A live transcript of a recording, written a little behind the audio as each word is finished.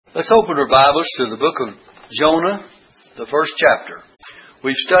Let's open our Bibles to the book of Jonah, the first chapter.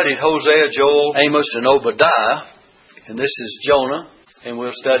 We've studied Hosea, Joel, Amos, and Obadiah, and this is Jonah, and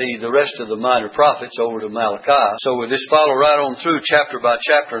we'll study the rest of the minor prophets over to Malachi. So we'll just follow right on through chapter by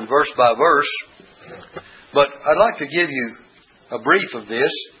chapter and verse by verse. But I'd like to give you a brief of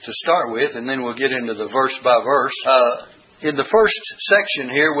this to start with, and then we'll get into the verse by verse. In the first section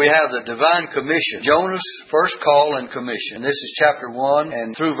here, we have the divine commission. Jonah's first call and commission. This is chapter 1,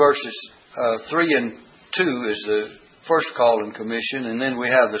 and through verses 3 and 2 is the first call and commission. And then we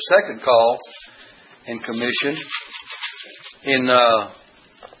have the second call and commission in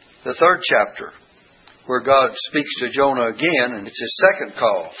the third chapter, where God speaks to Jonah again, and it's his second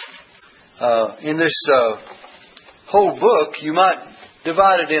call. In this whole book, you might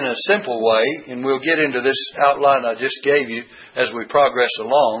divide it in a simple way, and we'll get into this outline I just gave you as we progress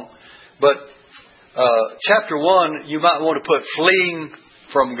along. But chapter 1, you might want to put fleeing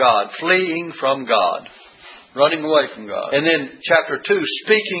from God, running away from God. And then chapter 2,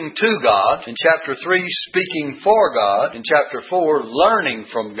 speaking to God. In chapter 3, speaking for God. In chapter 4, learning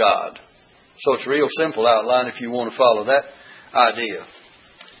from God. So it's a real simple outline if you want to follow that idea.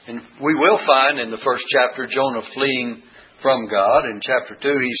 And we will find in the first chapter Jonah fleeing from God. In chapter 2,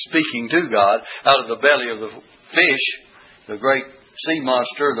 he's speaking to God out of the belly of the fish, the great sea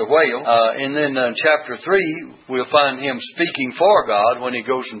monster, the whale. And then in chapter 3, we'll find him speaking for God when he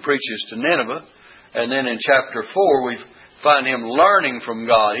goes and preaches to Nineveh. And then in chapter 4, we find him learning from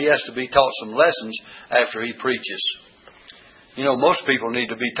God. He has to be taught some lessons after he preaches. You know, most people need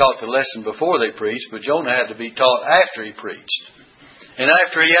to be taught the lesson before they preach, but Jonah had to be taught after he preached. And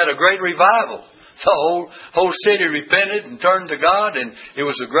after he had a great revival. The whole city repented and turned to God, and it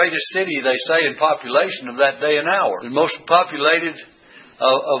was the greatest city, they say, in population of that day and hour. The most populated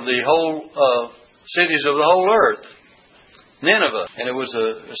of the whole cities of the whole earth. Nineveh. And it was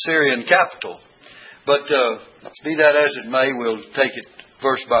a Assyrian capital. But be that as it may, we'll take it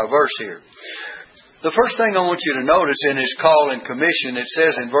verse by verse here. The first thing I want you to notice in his call and commission, it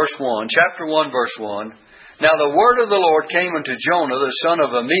says in verse 1, chapter 1, verse 1, "Now the word of the Lord came unto Jonah, the son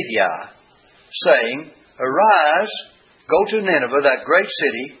of Amittai, saying, Arise, go to Nineveh, that great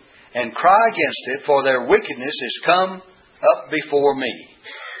city, and cry against it, for their wickedness is come up before me."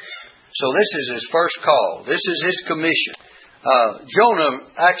 So this is his first call. This is his commission. Jonah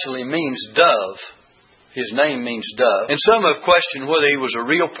actually means dove. His name means dove. And some have questioned whether he was a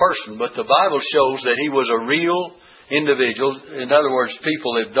real person, but the Bible shows that he was a real individual. In other words,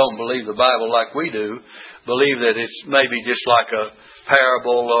 people that don't believe the Bible like we do, believe that it's maybe just like a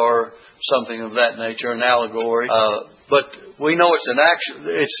parable or something of that nature, an allegory. But we know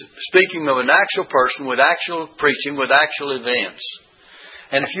it's speaking of an actual person with actual preaching, with actual events.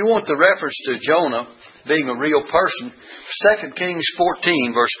 And if you want the reference to Jonah being a real person, 2 Kings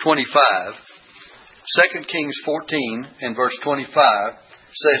 14, verse 25. 2 Kings 14 and verse 25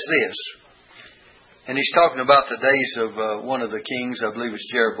 says this. And he's talking about the days of one of the kings, I believe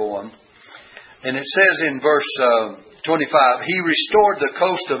it's Jeroboam. And it says in verse 25, "He restored the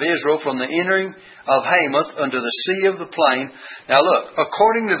coast of Israel from the entering of Hamath unto the sea of the plain." Now look,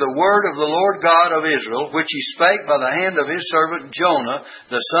 "according to the word of the Lord God of Israel, which he spake by the hand of his servant Jonah,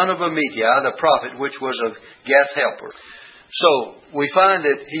 the son of Amittai, the prophet, which was of Gath-hepher." So we find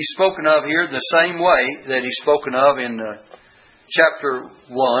that he's spoken of here the same way that he's spoken of in chapter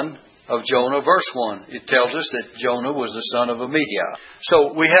 1 of Jonah, verse 1. It tells us that Jonah was the son of Amittai.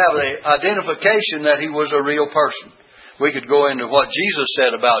 So we have an identification that he was a real person. We could go into what Jesus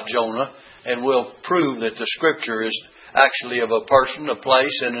said about Jonah, and we'll prove that the Scripture is actually of a person, a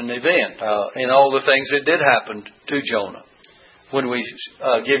place, and an event, and all the things that did happen to Jonah. When we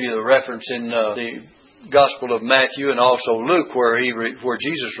give you the reference in the Gospel of Matthew and also Luke, where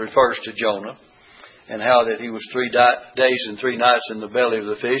Jesus refers to Jonah, and how that he was 3 days and 3 nights in the belly of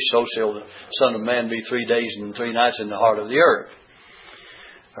the fish, so shall the Son of Man be 3 days and 3 nights in the heart of the earth.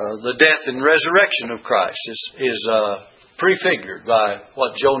 The death and resurrection of Christ is prefigured by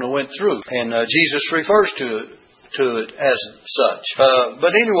what Jonah went through. And Jesus refers to it as such.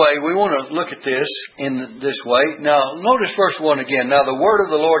 But anyway, we want to look at this in this way. Now, notice verse 1 again. "Now the word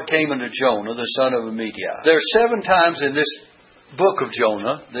of the Lord came unto Jonah, the son of Amittai." There are 7 times in this book of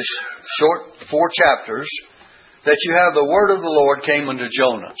Jonah, this short 4 chapters, that you have the word of the Lord came unto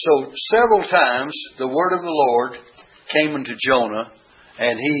Jonah. So several times the word of the Lord came unto Jonah,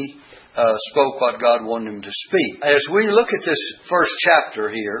 and he spoke what God wanted him to speak. As we look at this first chapter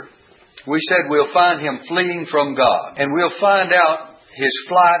here, we said we'll find him fleeing from God. And we'll find out his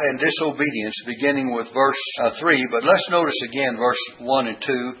flight and disobedience beginning with verse 3. But let's notice again verse 1 and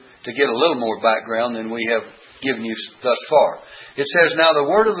 2 to get a little more background than we have given you thus far. It says, Now the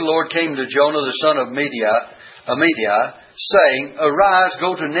word of the Lord came to Jonah the son of Amittai, saying, Arise,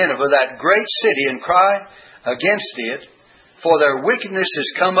 go to Nineveh, that great city, and cry against it, for their wickedness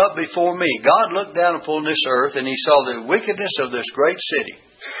has come up before me. God looked down upon this earth, and He saw the wickedness of this great city.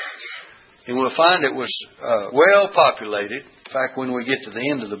 And we'll find it was well populated. In fact, when we get to the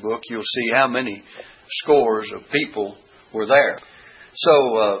end of the book, you'll see how many scores of people were there.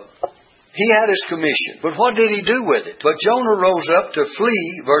 So, he had his commission. But what did he do with it? But Jonah rose up to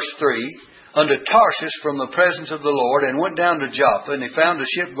flee, verse 3, unto Tarshish from the presence of the Lord, and went down to Joppa, and he found a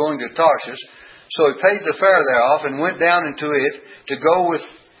ship going to Tarshish. So he paid the fare thereof, and went down into it to go with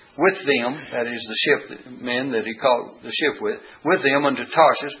them, that is the men that he called the ship with them unto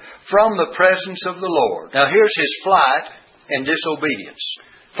Tarshish, from the presence of the Lord. Now here's his flight and disobedience.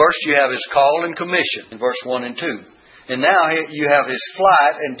 First you have his call and commission in verse 1 and 2. And now you have his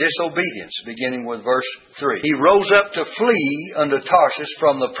flight and disobedience, beginning with verse 3. He rose up to flee unto Tarshish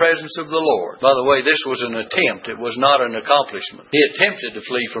from the presence of the Lord. By the way, this was an attempt. It was not an accomplishment. He attempted to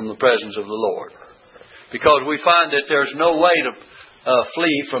flee from the presence of the Lord. Because we find that there's no way to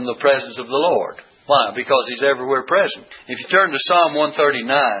flee from the presence of the Lord. Why? Because He's everywhere present. If you turn to Psalm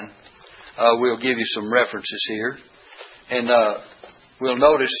 139, we'll give you some references here. And we'll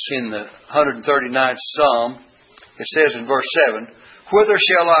notice in the 139th Psalm, it says in verse 7, Whither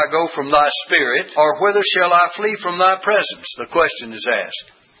shall I go from Thy Spirit, or whither shall I flee from Thy presence? The question is asked.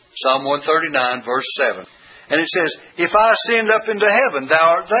 Psalm 139, verse 7. And it says, If I ascend up into heaven, Thou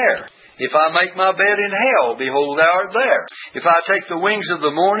art there. If I make my bed in hell, behold, Thou art there. If I take the wings of the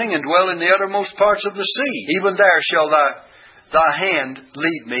morning and dwell in the uttermost parts of the sea, even there shall Thy hand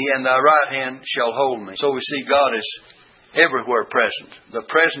lead me, and Thy right hand shall hold me. So we see God is everywhere present, the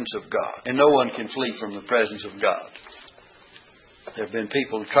presence of God. And no one can flee from the presence of God. There have been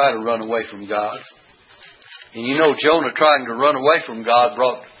people who try to run away from God. And you know, Jonah trying to run away from God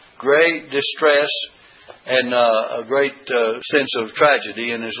brought great distress and a great sense of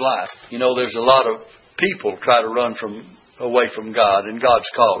tragedy in his life. You know, there's a lot of people try to run away from God and God's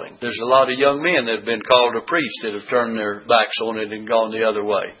calling. There's a lot of young men that have been called to preach that have turned their backs on it and gone the other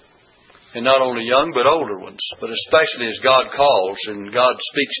way. And not only young, but older ones. But especially as God calls and God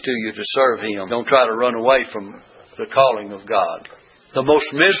speaks to you to serve Him, don't try to run away from the calling of God. The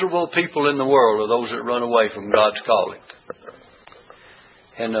most miserable people in the world are those that run away from God's calling.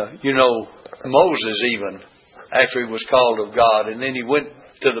 And, you know, Moses even, after he was called of God, and then he went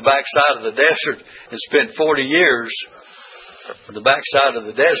to the backside of the desert and spent 40 years on the backside of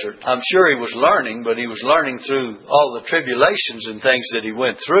the desert. I'm sure he was learning, but he was learning through all the tribulations and things that he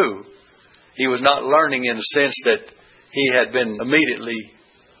went through. He was not learning in the sense that he had been immediately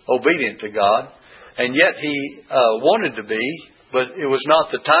obedient to God. And yet he wanted to be, but it was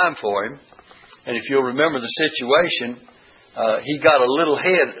not the time for him. And if you'll remember the situation, he got a little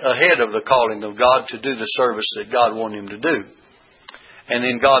ahead of the calling of God to do the service that God wanted him to do. And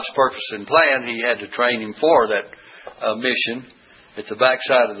in God's purpose and plan, He had to train him for that mission at the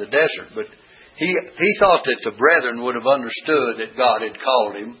backside of the desert. But he thought that the brethren would have understood that God had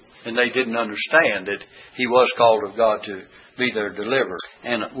called him, and they didn't understand that he was called of God to be their deliverer.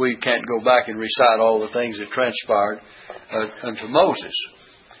 And we can't go back and recite all the things that transpired unto Moses.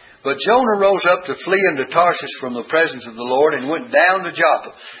 But Jonah rose up to flee unto Tarshish from the presence of the Lord, and went down to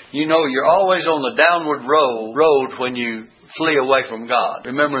Joppa. You know, you're always on the downward road when you flee away from God.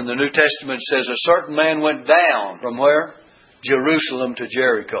 Remember in the New Testament it says a certain man went down from where? Jerusalem to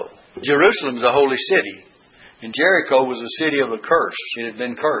Jericho. Jerusalem is a holy city. And Jericho was a city of a curse. It had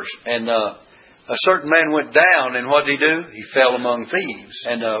been cursed. And a certain man went down, and what did he do? He fell among thieves.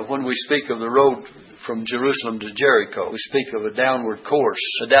 And when we speak of the road from Jerusalem to Jericho, we speak of a downward course.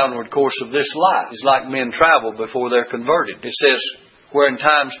 The downward course of this life is like men travel before they're converted. It says, where in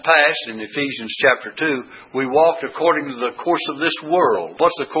times past, in Ephesians chapter 2, we walked according to the course of this world.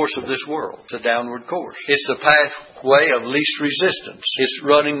 What's the course of this world? It's a downward course. It's the pathway of least resistance. It's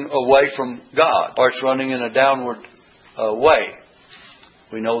running away from God, or it's running in a downward way.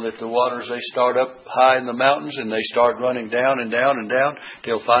 We know that the waters, they start up high in the mountains and they start running down and down and down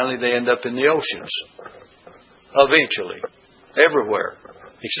till finally they end up in the oceans. Eventually. Everywhere.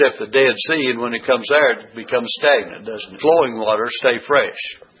 Except the Dead Sea, and when it comes there, it becomes stagnant, doesn't it? Flowing waters stay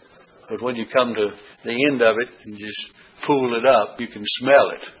fresh. But when you come to the end of it and just pull it up, you can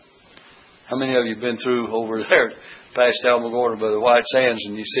smell it. How many of you have been through over there past Alamogordo by the White Sands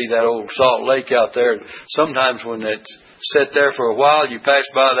and you see that old salt lake out there? Sometimes when it's set there for a while, you pass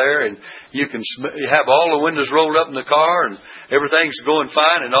by there and you have all the windows rolled up in the car and everything's going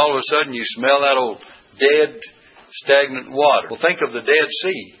fine, and all of a sudden you smell that old dead, stagnant water. Well, think of the Dead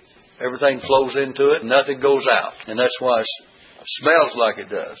Sea. Everything flows into it and nothing goes out. And that's why Smells like it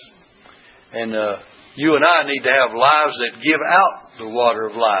does. And you and I need to have lives that give out the water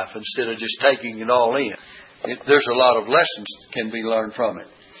of life instead of just taking it all in. There's a lot of lessons can be learned from it.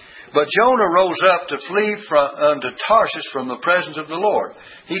 But Jonah rose up to flee unto Tarshish from the presence of the Lord.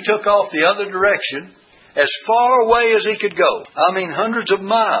 He took off the other direction as far away as he could go. I mean, hundreds of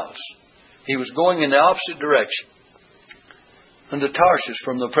miles. He was going in the opposite direction. Unto Tarshish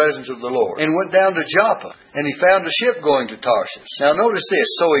from the presence of the Lord. And went down to Joppa. And he found a ship going to Tarshish. Now notice this.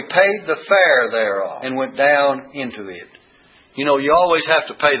 So he paid the fare thereof and went down into it. You know, you always have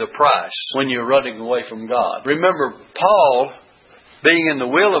to pay the price when you're running away from God. Remember, Paul, being in the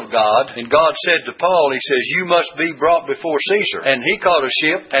will of God, and God said to Paul, He says, you must be brought before Caesar. And he caught a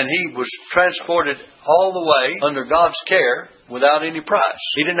ship, and he was transported all the way under God's care without any price.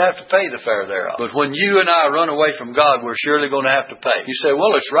 He didn't have to pay the fare thereof. But when you and I run away from God, we're surely going to have to pay. You say,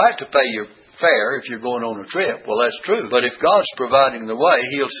 well, it's right to pay your fare if you're going on a trip. Well, that's true. But if God's providing the way,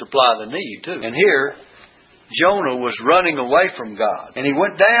 He'll supply the need too. And here, Jonah was running away from God. And he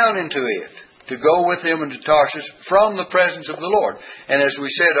went down into it to go with him into Tarshish from the presence of the Lord. And as we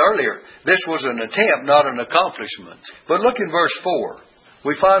said earlier, this was an attempt, not an accomplishment. But look in verse 4.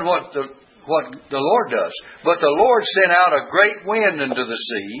 We find what the Lord does. But the Lord sent out a great wind into the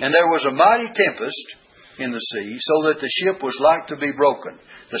sea, and there was a mighty tempest in the sea, so that the ship was like to be broken.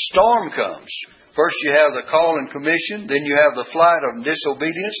 The storm comes. First you have the call and commission, then you have the flight of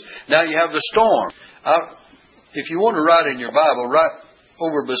disobedience, now you have the storm. If you want to write in your Bible, write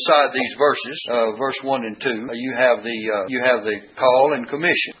over beside these verses, verse 1 and 2, you have the call and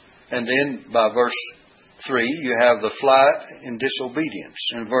commission. And then by verse 3, you have the flight and disobedience.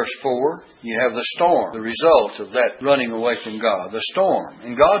 In verse 4, you have the storm, the result of that running away from God, the storm.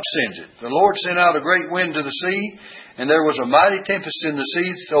 And God sends it. The Lord sent out a great wind to the sea, and there was a mighty tempest in the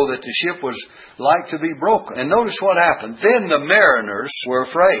sea, so that the ship was like to be broken. And notice what happened. Then the mariners were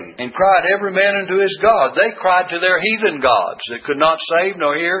afraid, and cried every man unto his God. They cried to their heathen gods that could not save,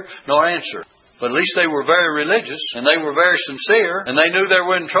 nor hear, nor answer. But at least they were very religious, and they were very sincere, and they knew they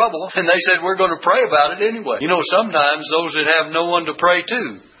were in trouble, and they said, we're going to pray about it anyway. You know, sometimes those that have no one to pray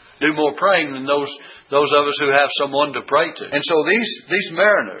to do more praying than those of us who have someone to pray to. And so these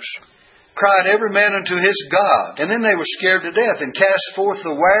mariners cried every man unto his God. And then they were scared to death, and cast forth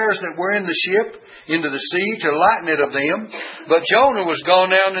the wares that were in the ship into the sea to lighten it of them. But Jonah was gone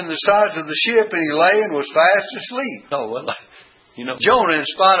down in the sides of the ship, and he lay and was fast asleep. Oh, well, you know, Jonah, in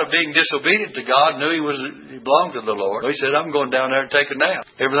spite of being disobedient to God, knew he belonged to the Lord. He said, I'm going down there and take a nap.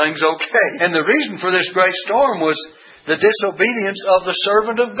 Everything's okay. And the reason for this great storm was the disobedience of the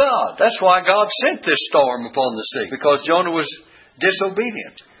servant of God. That's why God sent this storm upon the sea, because Jonah was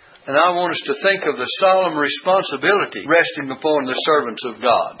disobedient. And I want us to think of the solemn responsibility resting upon the servants of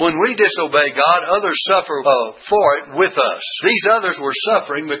God. When we disobey God, others suffer for it with us. These others were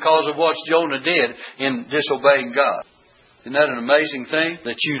suffering because of what Jonah did in disobeying God. Isn't that an amazing thing?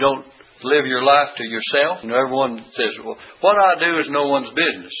 That you don't live your life to yourself? You know, everyone says, well, what I do is no one's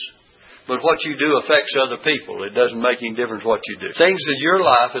business. But what you do affects other people. It doesn't make any difference what you do. Things in your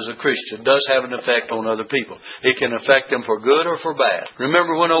life as a Christian does have an effect on other people. It can affect them for good or for bad.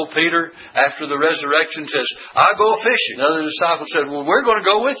 Remember when old Peter, after the resurrection, says, I go fishing. Another disciple said, well, we're going to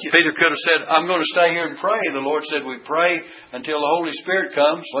go with you. Peter could have said, I'm going to stay here and pray. The Lord said, we pray until the Holy Spirit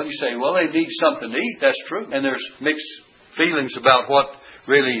comes. Well, you say, well, they need something to eat. That's true. And there's mixed feelings about what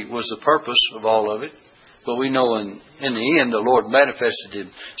really was the purpose of all of it. But we know in the end, the Lord manifested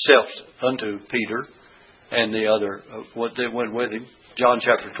Himself unto Peter and the other, what they went with Him. John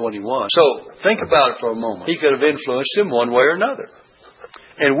chapter 21. So, think about it for a moment. He could have influenced him one way or another.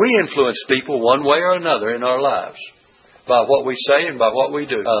 And we influence people one way or another in our lives. By what we say and by what we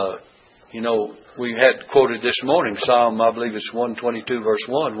do. You know, we had quoted this morning, Psalm, I believe it's 122 verse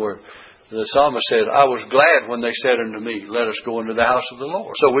 1, where the psalmist said, I was glad when they said unto me, let us go into the house of the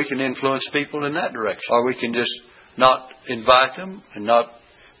Lord. So we can influence people in that direction. Or we can just not invite them and not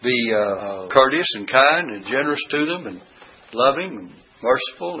be courteous and kind and generous to them and loving and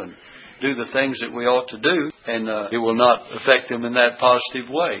merciful and do the things that we ought to do. And it will not affect them in that positive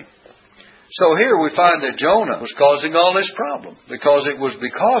way. So here we find that Jonah was causing all this problem. Because it was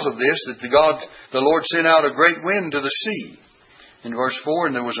because of this that the Lord sent out a great wind to the sea. In verse 4,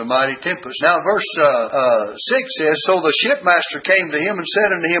 and there was a mighty tempest. Now verse 6 says, so the shipmaster came to him and said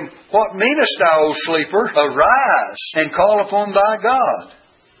unto him, what meanest thou, O sleeper? Arise and call upon thy God.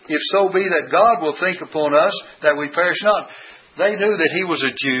 If so be that God will think upon us, that we perish not. They knew that he was a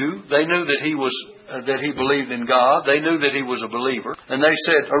Jew. They knew that he believed in God. They knew that he was a believer. And they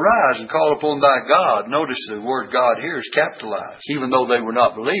said, arise and call upon thy God. Notice the word God here is capitalized. Even though they were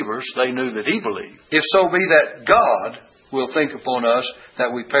not believers, they knew that he believed. If so be that God will think upon us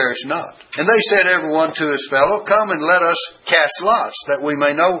that we perish not. And they said every one to his fellow, Come and let us cast lots, that we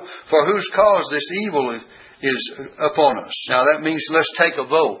may know for whose cause this evil is upon us. Now that means let's take a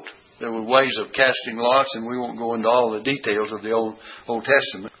vote. There were ways of casting lots, and we won't go into all the details of the Old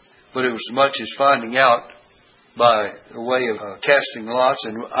Testament. But it was as much as finding out by the way of casting lots,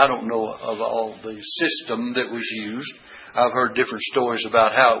 and I don't know of all the system that was used. I've heard different stories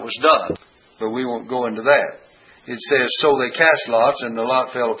about how it was done, but we won't go into that. It says, So they cast lots, and the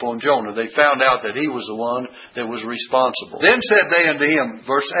lot fell upon Jonah. They found out that he was the one that was responsible. Then said they unto him,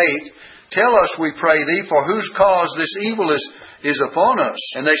 verse 8, Tell us, we pray thee, for whose cause this evil is upon us.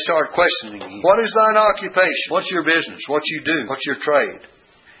 And they start questioning him. What is thine occupation? What's your business? What you do? What's your trade?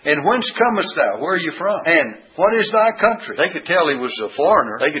 And whence comest thou? Where are you from? And what is thy country? They could tell he was a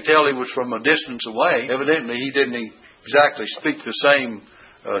foreigner. They could tell he was from a distance away. Evidently, he didn't exactly speak the same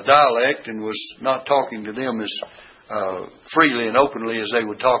dialect and was not talking to them as freely and openly as they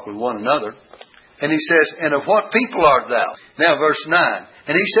would talk with one another. And he says, And of what people art thou? Now, verse 9.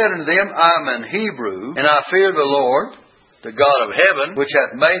 And he said unto them, I am an Hebrew, and I fear the Lord, the God of heaven, which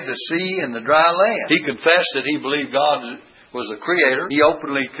hath made the sea and the dry land. He confessed that he believed God was the Creator. He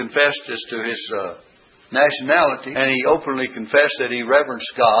openly confessed as to his nationality, and he openly confessed that he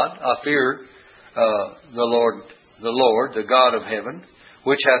reverenced God. I fear the Lord, the God of heaven,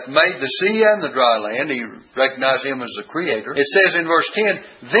 which hath made the sea and the dry land. He recognized him as the Creator. It says in verse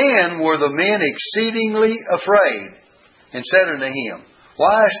 10, Then were the men exceedingly afraid, and said unto him,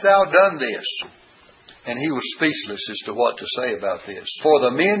 Why hast thou done this? And he was speechless as to what to say about this. For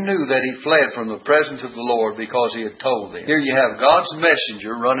the men knew that he fled from the presence of the Lord because he had told them. Here you have God's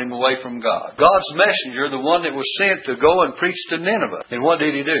messenger running away from God. God's messenger, the one that was sent to go and preach to Nineveh. And what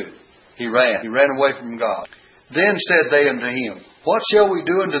did he do? He ran. He ran away from God. Then said they unto him, What shall we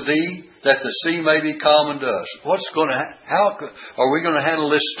do unto thee, that the sea may be calm unto us? How are we going to handle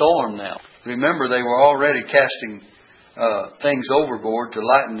this storm now? Remember, they were already casting things overboard to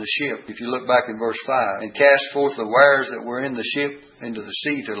lighten the ship. If you look back in verse 5, and cast forth the wires that were in the ship into the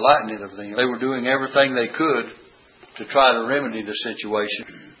sea to lighten it of them. They were doing everything they could to try to remedy the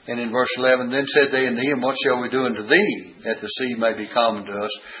situation. And in verse 11, Then said they unto him, What shall we do unto thee, that the sea may be calm unto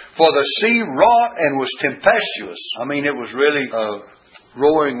us? For the sea wrought and was tempestuous. I mean, it was really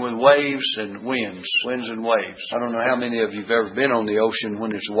roaring with waves and winds and waves. I don't know how many of you have ever been on the ocean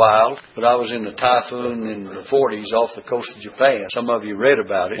when it's wild, but I was in the typhoon in the 40s off the coast of Japan. Some of you read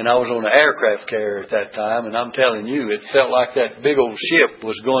about it. And I was on an aircraft carrier at that time, and I'm telling you, it felt like that big old ship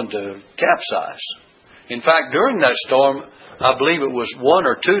was going to capsize. In fact, during that storm, I believe it was 1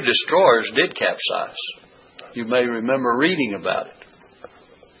 or 2 destroyers did capsize. You may remember reading about it.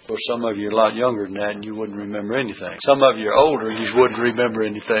 Or some of you are a lot younger than that and you wouldn't remember anything. Some of you are older and you wouldn't remember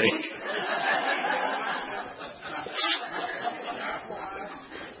anything.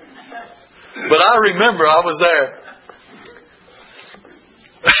 But I remember I was there.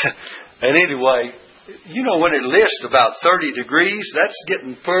 And anyway, you know, when it lifts about 30 degrees, that's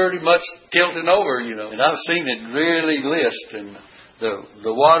getting pretty much tilting over, you know. And I've seen it really lift. And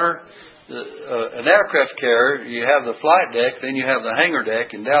the water, an aircraft carrier, you have the flight deck, then you have the hangar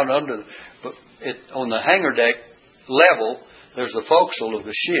deck, and down under on the hangar deck level, there's the forecastle of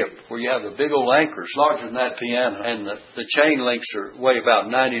the ship where you have the big old anchors, larger than that piano. And the chain links weigh about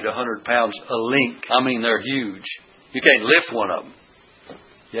 90 to 100 pounds a link. I mean, they're huge. You can't lift one of them.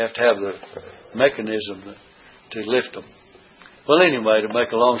 You have to have the mechanism to lift them. Well, anyway, to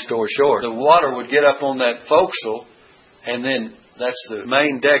make a long story short, the water would get up on that forecastle, and then that's the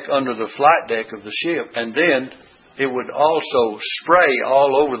main deck under the flight deck of the ship, and then it would also spray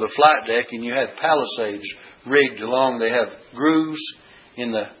all over the flight deck, and you had palisades rigged along. They have grooves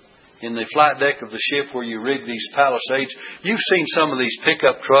in the flight deck of the ship where you rig these palisades. You've seen some of these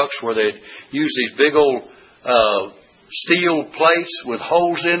pickup trucks where they'd use these big old steel plates with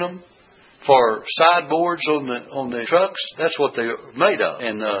holes in them for sideboards on the trucks. That's what they're made of.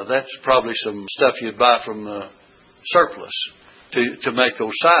 And that's probably some stuff you'd buy from surplus to make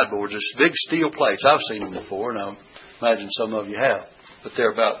those sideboards. It's big steel plates. I've seen them before, and I imagine some of you have. But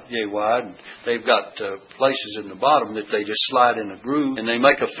they're about yay wide, and they've got places in the bottom that they just slide in a groove, and they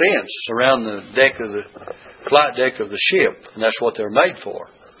make a fence around the deck of the flight deck of the ship, and that's what they're made for.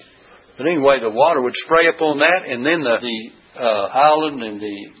 But anyway, the water would spray up on that, and then the island and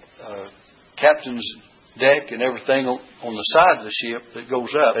the captain's deck and everything on the side of the ship that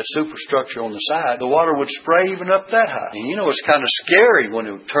goes up, that superstructure on the side, the water would spray even up that high. And you know, it's kind of scary when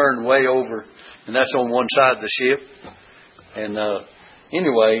it would turn way over, and that's on one side of the ship. And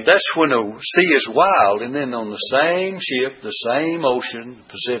anyway, that's when the sea is wild. And then on the same ship, the same ocean, the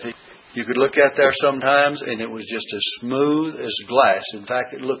Pacific, You could look out there sometimes and it was just as smooth as glass. In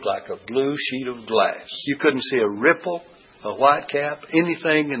fact, it looked like a blue sheet of glass. You couldn't see a ripple, a white cap,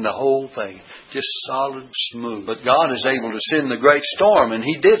 anything in the whole thing. Just solid, smooth. But God is able to send the great storm, and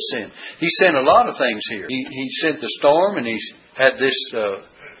He did send. He sent a lot of things here. He sent the storm, and He had this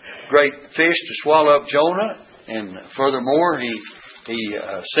great fish to swallow up Jonah. And furthermore, He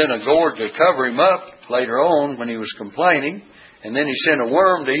sent a gourd to cover him up later on when he was complaining. And then He sent a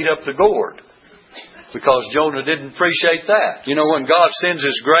worm to eat up the gourd, because Jonah didn't appreciate that. You know, when God sends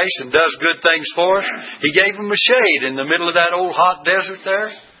His grace and does good things for us, He gave him a shade in the middle of that old hot desert there.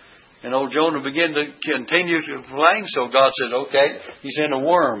 And old Jonah began to continue to complain. So God said, okay, He sent a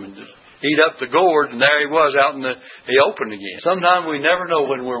worm and eat up the gourd. And there he was out in the open again. Sometimes we never know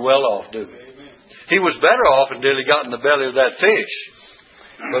when we're well off, do we? He was better off until he got in the belly of that fish.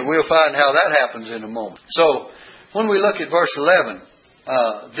 But we'll find how that happens in a moment. So, when we look at verse 11,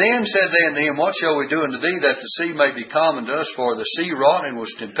 then said they unto him, what shall we do unto thee, that the sea may be calm unto us? For the sea wrought and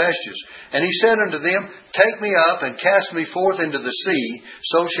was tempestuous. And he said unto them, take me up and cast me forth into the sea,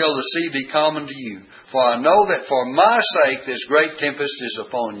 so shall the sea be calm unto you. For I know that for my sake this great tempest is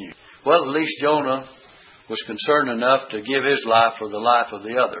upon you. Well, at least Jonah was concerned enough to give his life for the life of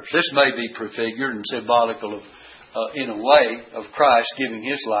the others. This may be prefigured and symbolical of, in a way, of Christ giving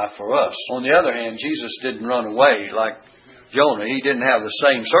His life for us. On the other hand, Jesus didn't run away like Jonah. He didn't have the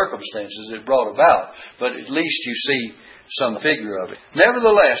same circumstances it brought about. But at least you see some figure of it.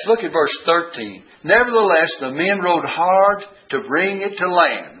 Nevertheless, look at verse 13. Nevertheless, the men rowed hard to bring it to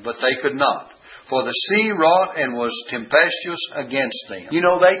land, but they could not. For the sea wrought and was tempestuous against them. You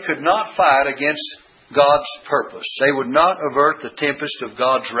know, they could not fight against God's purpose. They would not avert the tempest of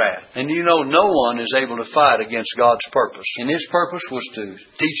God's wrath. And you know, no one is able to fight against God's purpose. And His purpose was to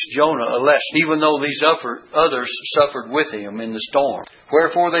teach Jonah a lesson, even though these others suffered with him in the storm.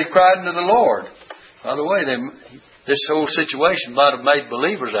 Wherefore they cried unto the Lord. By the way, this whole situation might have made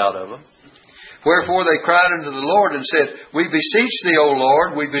believers out of them. Wherefore they cried unto the Lord and said, we beseech Thee, O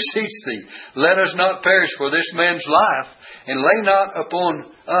Lord, we beseech Thee, let us not perish for this man's life, and lay not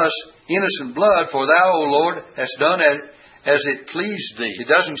upon us innocent blood, for Thou, O Lord, hast done as it pleased Thee. It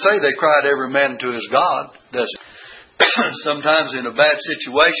doesn't say they cried every man to his God, does it? Sometimes in a bad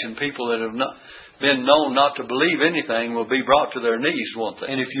situation, people that have not been known not to believe anything will be brought to their knees, won't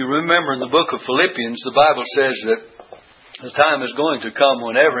they? And if you remember in the book of Philippians, the Bible says that the time is going to come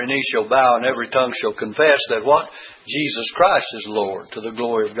when every knee shall bow and every tongue shall confess that what? Jesus Christ is Lord, to the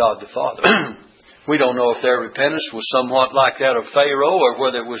glory of God the Father. We don't know if their repentance was somewhat like that of Pharaoh or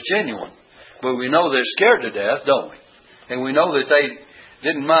whether it was genuine. But we know they're scared to death, don't we? And we know that they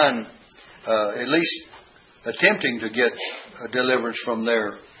didn't mind at least attempting to get a deliverance from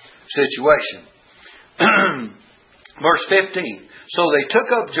their situation. Verse 15. So they took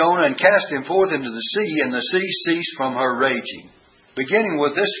up Jonah and cast him forth into the sea, and the sea ceased from her raging. Beginning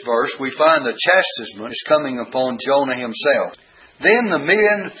with this verse, we find the chastisement is coming upon Jonah himself. Then the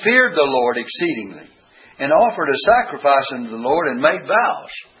men feared the Lord exceedingly, and offered a sacrifice unto the Lord, and made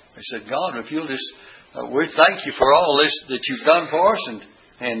vows. They said, God, if you'll just, we thank You for all this that You've done for us,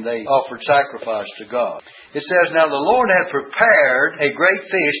 and they offered sacrifice to God. It says, now the Lord had prepared a great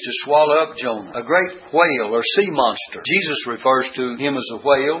fish to swallow up Jonah, a great whale or sea monster. Jesus refers to him as a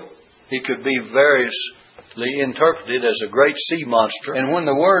whale. He could be variously interpreted as a great sea monster. And when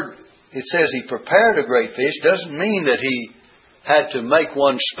the word, it says He prepared a great fish, doesn't mean that He had to make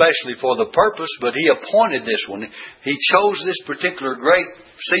one specially for the purpose, but He appointed this one. He chose this particular great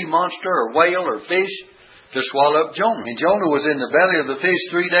sea monster or whale or fish to swallow up Jonah. And Jonah was in the belly of the fish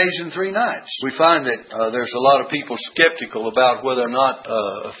 3 days and 3 nights. We find that there's a lot of people skeptical about whether or not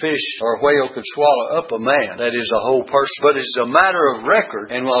a fish or a whale could swallow up a man. That is a whole person. But it's a matter of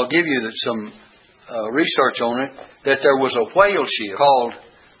record, and I'll give you some research on it, that there was a whale ship called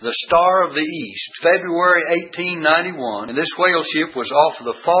the Star of the East, February 1891. And this whale ship was off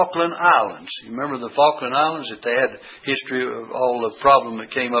the Falkland Islands. You remember the Falkland Islands? That they had history of all the problem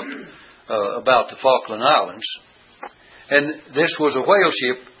that came up about the Falkland Islands. And this was a whale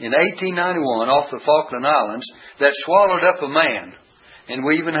ship in 1891 off the Falkland Islands that swallowed up a man. And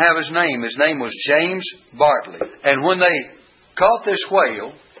we even have his name. His name was James Bartley. And when they caught this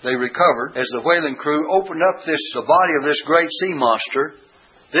whale, they recovered. As the whaling crew opened up the body of this great sea monster,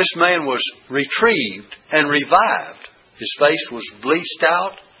 this man was retrieved and revived. His face was bleached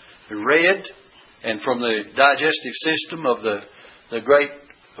out, red, and from the digestive system of the great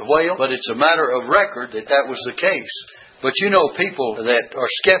whale. But it's a matter of record that was the case. But you know, people that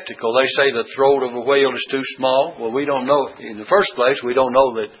are skeptical, they say the throat of a whale is too small. Well, we don't know. In the first place, we don't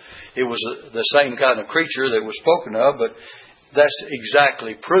know that it was the same kind of creature that was spoken of. But that's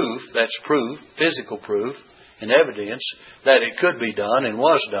exactly proof, that's proof, physical proof and evidence that it could be done and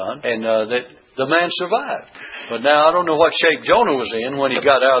was done, and that the man survived. But now I don't know what shape Jonah was in when he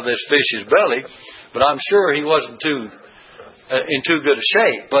got out of this fish's belly, but I'm sure he wasn't in too good a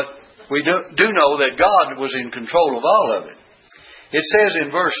shape. But we do know that God was in control of all of it. It says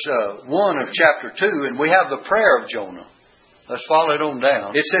in verse 1 of chapter 2, and we have the prayer of Jonah. Let's follow it on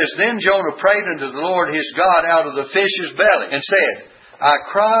down. It says, Then Jonah prayed unto the Lord his God out of the fish's belly, and said, I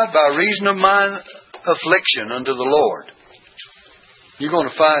cried by reason of mine affliction unto the Lord. You're going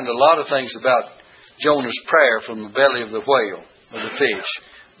to find a lot of things about Jonah's prayer from the belly of the whale, of the fish.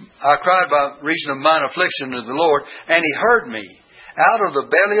 I cried by reason of mine affliction unto the Lord, and He heard me. Out of the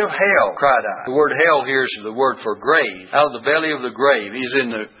belly of hell, cried I. The word hell here is the word for grave. Out of the belly of the grave. He's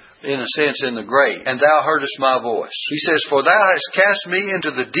in a sense in the grave. And thou heardest my voice. He says, For thou hast cast me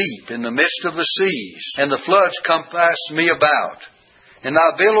into the deep, in the midst of the seas, and the floods compassed me about. And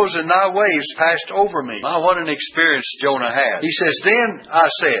thy billows and thy waves passed over me. Oh, what an experience Jonah had. He says, Then I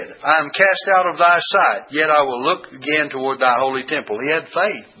said, I am cast out of thy sight, yet I will look again toward thy holy temple. He had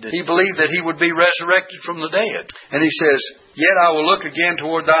faith. He believed that he would be resurrected from the dead. And he says, Yet I will look again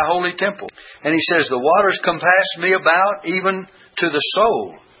toward thy holy temple. And he says, The waters compassed me about, even to the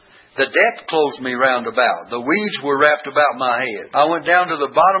soul. The depth closed me round about. The weeds were wrapped about my head. I went down to the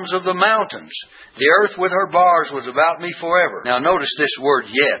bottoms of the mountains. The earth with her bars was about me forever. Now notice this word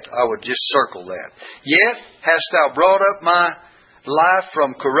yet. I would just circle that. Yet hast thou brought up my life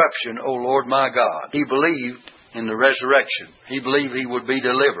from corruption, O Lord my God. He believed in the resurrection. He believed he would be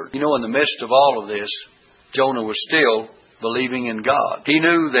delivered. You know, in the midst of all of this, Jonah was still believing in God. He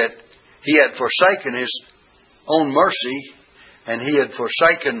knew that he had forsaken his own mercy, and he had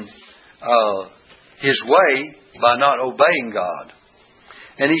forsaken his way by not obeying God.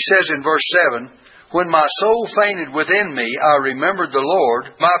 And he says in verse 7, When my soul fainted within me, I remembered the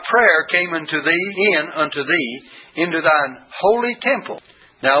Lord. My prayer came unto thee, into thine holy temple.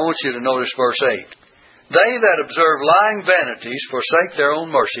 Now I want you to notice verse 8. They that observe lying vanities forsake their own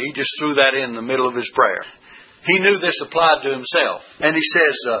mercy. He just threw that in the middle of his prayer. He knew this applied to himself. And he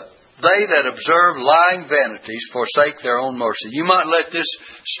says, They that observe lying vanities forsake their own mercy. You might let this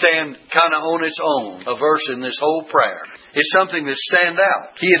stand kind of on its own, a verse in this whole prayer. It's something that stands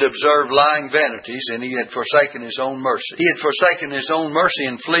out. He had observed lying vanities, and he had forsaken his own mercy. He had forsaken his own mercy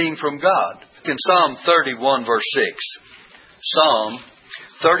in fleeing from God. In Psalm 31, verse 6. Psalm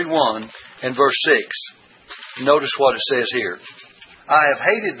 31 and verse 6. Notice what it says here. I have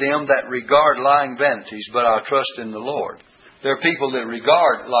hated them that regard lying vanities, but I trust in the Lord. There are people that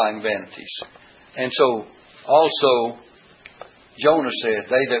regard lying vanities. And so, also, Jonah said,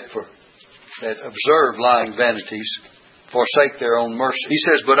 They that observe lying vanities forsake their own mercy. He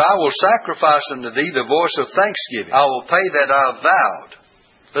says, But I will sacrifice unto thee the voice of thanksgiving. I will pay that I have vowed.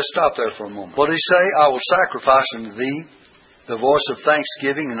 Let's stop there for a moment. What did he say? I will sacrifice unto thee the voice of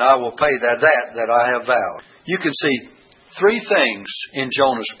thanksgiving, and I will pay that I have vowed. You can see three things in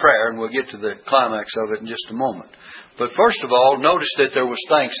Jonah's prayer, and we'll get to the climax of it in just a moment. But first of all, notice that there was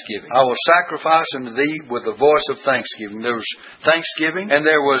thanksgiving. I will sacrifice unto thee with the voice of thanksgiving. There was thanksgiving and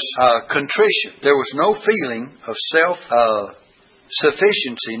there was contrition. There was no feeling of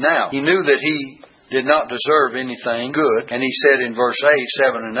self-sufficiency now. He knew that he did not deserve anything good. And he said in verse 8,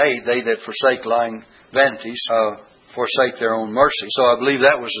 7 and 8, They that forsake lying vanities forsake their own mercy. So I believe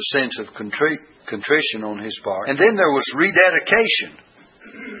that was a sense of contrition on his part. And then there was rededication.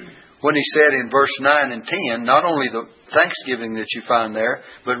 When he said in verse 9 and 10, not only the thanksgiving that you find there,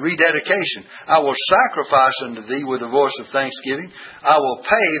 but rededication. I will sacrifice unto thee with the voice of thanksgiving. I will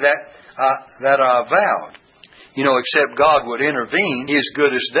pay that I vowed. You know, except God would intervene, he is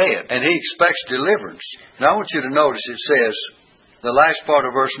good as dead. And he expects deliverance. And I want you to notice it says, the last part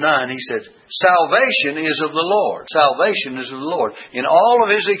of verse 9, he said, Salvation is of the Lord. Salvation is of the Lord. In all of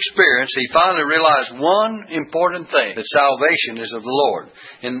his experience, he finally realized one important thing, that salvation is of the Lord.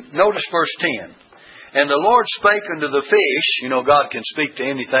 And notice verse 10. And the Lord spake unto the fish. You know, God can speak to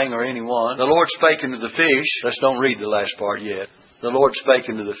anything or anyone. The Lord spake unto the fish. Let's don't read the last part yet. The Lord spake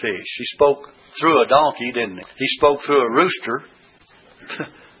unto the fish. He spoke through a donkey, didn't he? He spoke through a rooster.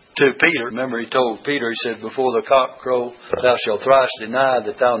 To Peter. Remember, he told Peter, he said, Before the cock crow, thou shalt thrice deny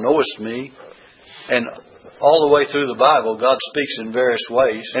that thou knowest me. And all the way through the Bible, God speaks in various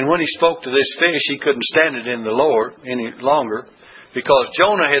ways. And when he spoke to this fish, he couldn't stand it in the Lord any longer, because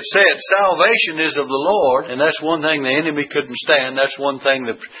Jonah had said, Salvation is of the Lord. And that's one thing the enemy couldn't stand. That's one thing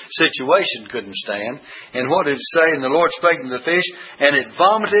the situation couldn't stand. And what did it say? And the Lord spake to the fish, and it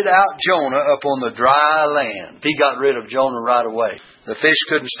vomited out Jonah upon the dry land. He got rid of Jonah right away. The fish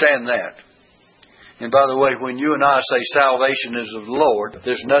couldn't stand that. And by the way, when you and I say salvation is of the Lord,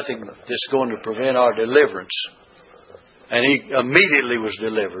 there's nothing that's going to prevent our deliverance. And he immediately was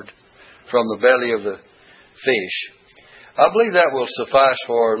delivered from the belly of the fish. I believe that will suffice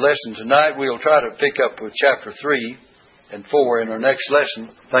for our lesson tonight. We'll try to pick up with chapter 3 and 4 in our next lesson.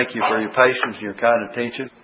 Thank you for your patience and your kind attention.